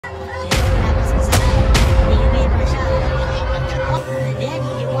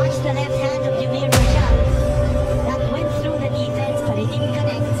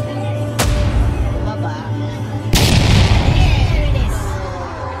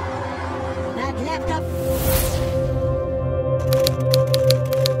left up.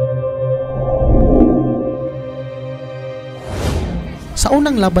 Sa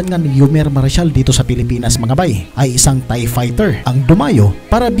unang laban nga ni Eumir Marcial dito sa Pilipinas mga bay, ay isang Thai fighter ang dumayo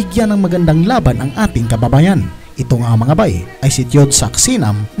para bigyan ng magandang laban ang ating kababayan. Ito nga mga bay ay si Thoedsak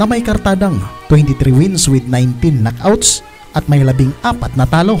Sinam na may kartadang 23 wins with 19 knockouts at may 14 na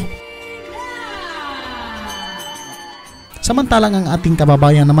talo. Samantalang ang ating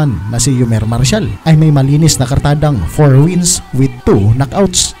kababayan naman na si Eumir Marcial ay may malinis na kartadang 4 wins with 2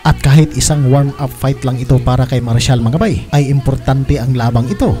 knockouts. At kahit isang warm-up fight lang ito para kay Marcial mga bay, ay importante ang labang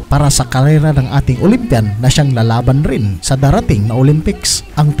ito para sa karera ng ating Olympian na siyang lalaban rin sa darating na Olympics.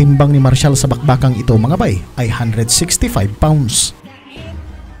 Ang timbang ni Marcial sa bakbakang ito mga bay ay 165 pounds.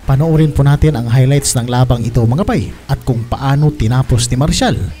 Panoorin po natin ang highlights ng labang ito mga bay at kung paano tinapos ni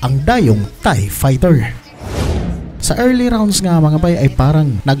Marcial ang dayong Thai fighter. Sa early rounds nga mga bay ay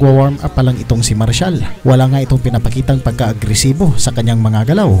parang nagwa-warm up pa lang itong si Marcial. Wala nga itong pinapakitang pagka-agresibo sa kanyang mga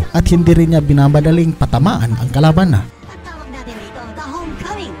galaw at hindi rin niya binabadaling patamaan ang kalaban. Ang tawag natin dito, the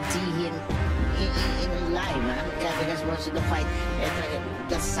homecoming. See him in live, because most of the fight,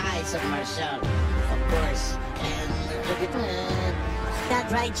 the size of Marcial, of course, and look at That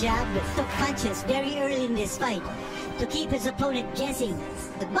right jab took punches very early in this fight to keep his opponent guessing.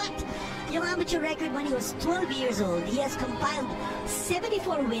 But yung amateur record when he was 12 years old, he has compiled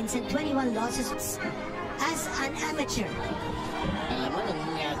 74 wins and 21 losses as an amateur. Alam mo, nung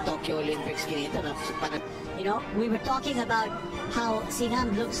Tokyo Olympics kinita na you know, we were talking about how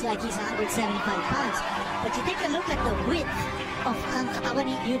Sinam looks like he's 175 pounds. But you take a look at the width of ang katawan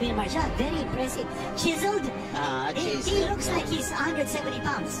ni Eumir Marcial. Very impressive. Chiseled. He looks like he's 170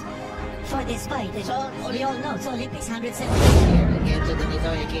 pounds for this fight. And so we all know, so Olympics 170. Here again to the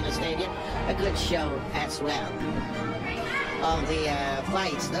Ninoy Aquino Stadium. A good show as well of the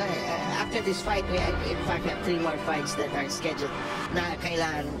fights. After this fight, we in fact have 3 more fights that are scheduled na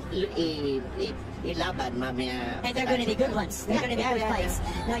kailangan ilaban mamaya. And they're going to be good ones. They're going to be good fights.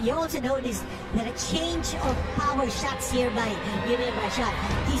 Now you also notice that a change of power shots here by Eumir Marcial.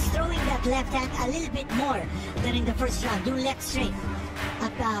 He's throwing that left hand a little bit more than in the first round. Yung left straight.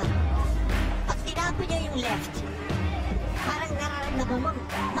 At pag tinapon niya yung left, parang nararamdaman mo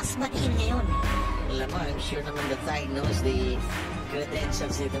mas matiin ngayon. Alam mo, I'm sure naman the Thai knows the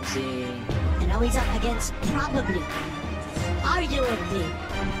credentials itong si... And now he's up against probably, arguably,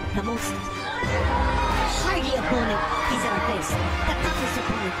 the most hardy opponent he's ever faced. The toughest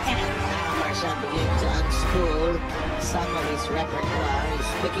opponent ever. Marcial beginning to unspool some of his repertoire.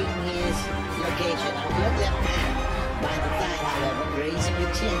 He's picking his location. A good left hand by the Thai, however, raising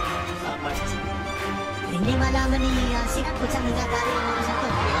the chin. Hindi malaman ni Sinam kung saan nagagaling ang mga sato.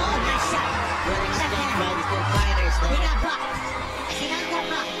 Oh, nice shot. Good exchange by the two fighters. He got blocked. Sinam got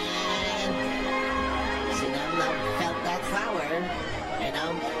blocked. Sinam now felt that power. And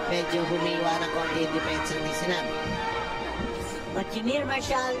now medyo humiwa ng konti yung depensa ni Sinam. But Eumir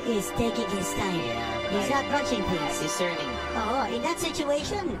Marcial is taking his time. He's not rushing things. Discerning. Oh, in that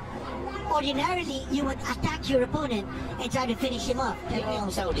situation, ordinarily, you would attack your opponent and try to finish him off.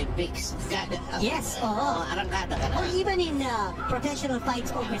 Yung sa Olympics. Yes, oo. Arangkada ka na. Or even in professional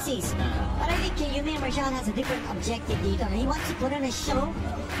fights overseas. But I think Eumir Marcial has a different objective dito. He wants to put on a show.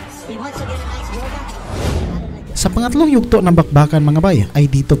 He wants to get a nice workout. Sa pangatlong yugto ng bakbakan mga bay ay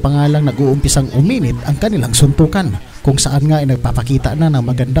dito pa nga lang nag-uumpisang uminit ang kanilang suntukan, kung saan nga ay nagpapakita na ng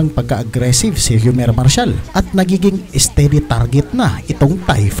magandang pagka-aggressive si Eumir Marcial at nagiging steady target na itong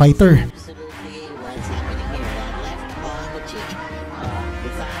Thai fighter. Absolutely what's happening here. That left on the cheek of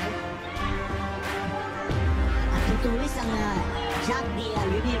the thigh. At tutulis ang jab ni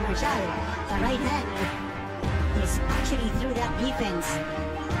Eumir Marcial. The right hand is actually through that defense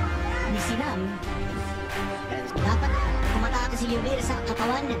ni Sinam. Dapat kumatakas si Eumir sa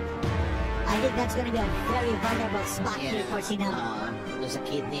katawan. I think that's going to be a very vulnerable spot here for Sinam. Sa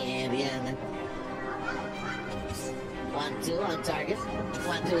kidney area. 1-2 on target.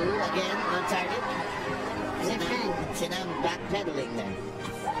 1-2 again on target. Sinam backpedaling there.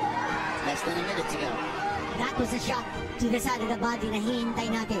 Less than a minute to go. That was a shot to the side of the body na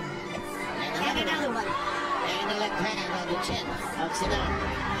hihintay natin. And another one. And a left hand on the chin of Sinam.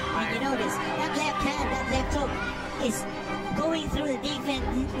 And you notice, that left hand, that left hook is going through the defense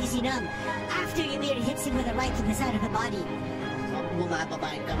ni Sinam after Eumir hits him with a right to the side of the body.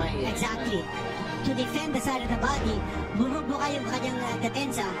 Bumababa yung kamay. Exactly. To defend the side of the body, bumubuka yung kanyang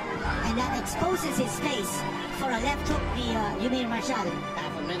depensa, and that exposes his face for a left hook ni Eumir Marcial.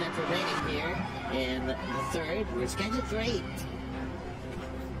 Half a minute remaining here in the third. We're scheduled for 8.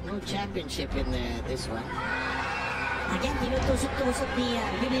 No championship in this one. Again, tinutusok-tusok ni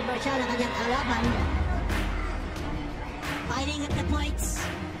Eumir Marcial ang kanyang kalaban. Fighting at the points.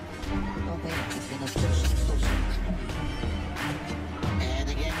 Okay, and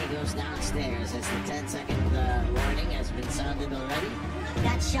again he goes downstairs as the 10-second warning has been sounded already.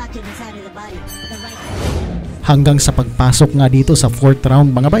 That shot to the side of the body. The right. Hanggang sa pagpasok nga dito sa 4th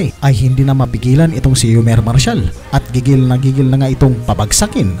round mga bay ay hindi na mapigilan itong si Eumir Marcial at gigil na nga itong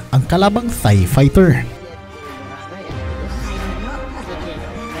pabagsakin ang kalabang Thai fighter.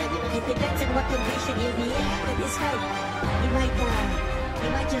 It depends on what condition he'll be in after this fight. He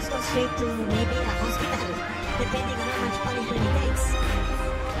might just go straight to maybe a hospital, depending on how much punishment he takes.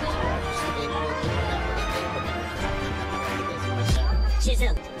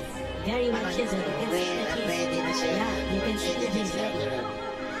 Chiseled. Very well chiseled. Yeah, you can see the chisel.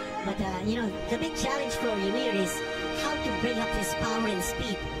 But, the big challenge for Eumir is how to bring up his power and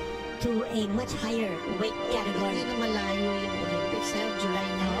speed to a much higher weight category. Hindi na malayo yung Olympics na July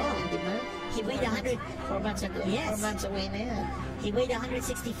na yun, di ba? He weighed 100. 4 months ago. Yes. 4 months away na yan. He weighed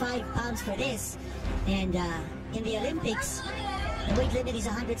 165 pounds for this. And in the Olympics, the weight limit is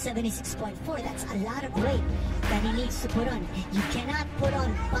 176.4. That's a lot of weight that he needs to put on. You cannot put on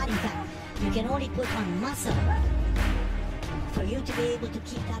body fat. You can only put on muscle for you to be able to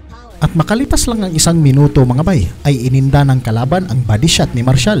keep that power. At makalipas lang ang 1 minuto mga bay ay ininda ng kalaban ang body shot ni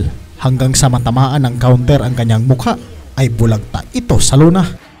Marcial hanggang sa matamaan ng counter ang kanyang mukha ay bulagta ito sa luna.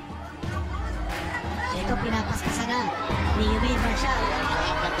 Ito pinapaskasan na ni Eumir Marcial.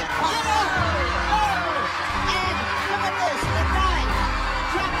 And look at this, the guy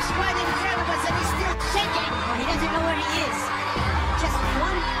drops right in front of us and he's still shaking. Oh, he doesn't know where he is. Just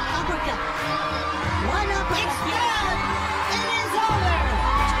one uppercut. One uppercut. It's done! It is over!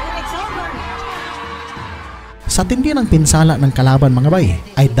 It's over. Sa tindi ng pinsala ng kalaban mga bay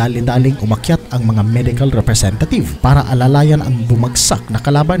ay dali-daling umakyat ang mga medical representative para alalayan ang bumagsak na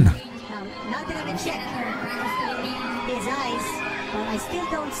kalaban. Now they're gonna check his eyes, but I still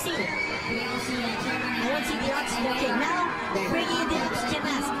don't see it. I don't see the oxygen. Okay, now bringing in the oxygen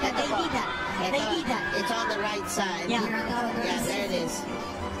mask. They need that. They need that. It's on the right side. Yeah. Yeah, there it is.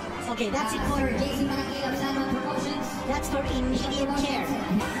 Okay, that's important. That's for immediate care.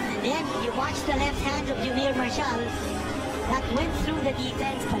 And then you watch the left hand of Eumir Marcial. That went through the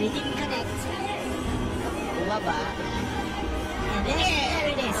defense, but it didn't connect. Bumaba. And then there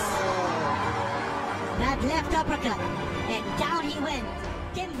it is. That left uppercut. And down he went.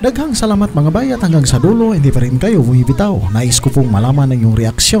 Daghang salamat mga bay at hanggang sa dulo hindi pa rin kayo bumibitaw. Nais ko pong malaman ang iyong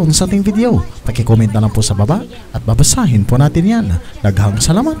reaksyon sa ating video. Paki-comment na lang po sa baba at babasahin po natin yan. Daghang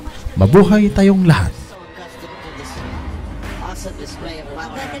salamat. Mabuhay tayong lahat. Awesome display of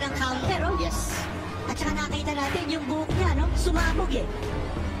Ang power. ganda ng counter, oh. Yes. At saka nakita natin yung buhok niya, no? Sumabog eh.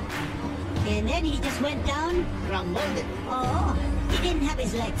 And then he just went down. Rumbled it. Oh, he didn't have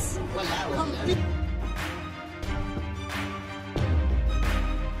his legs. Wala. Complete.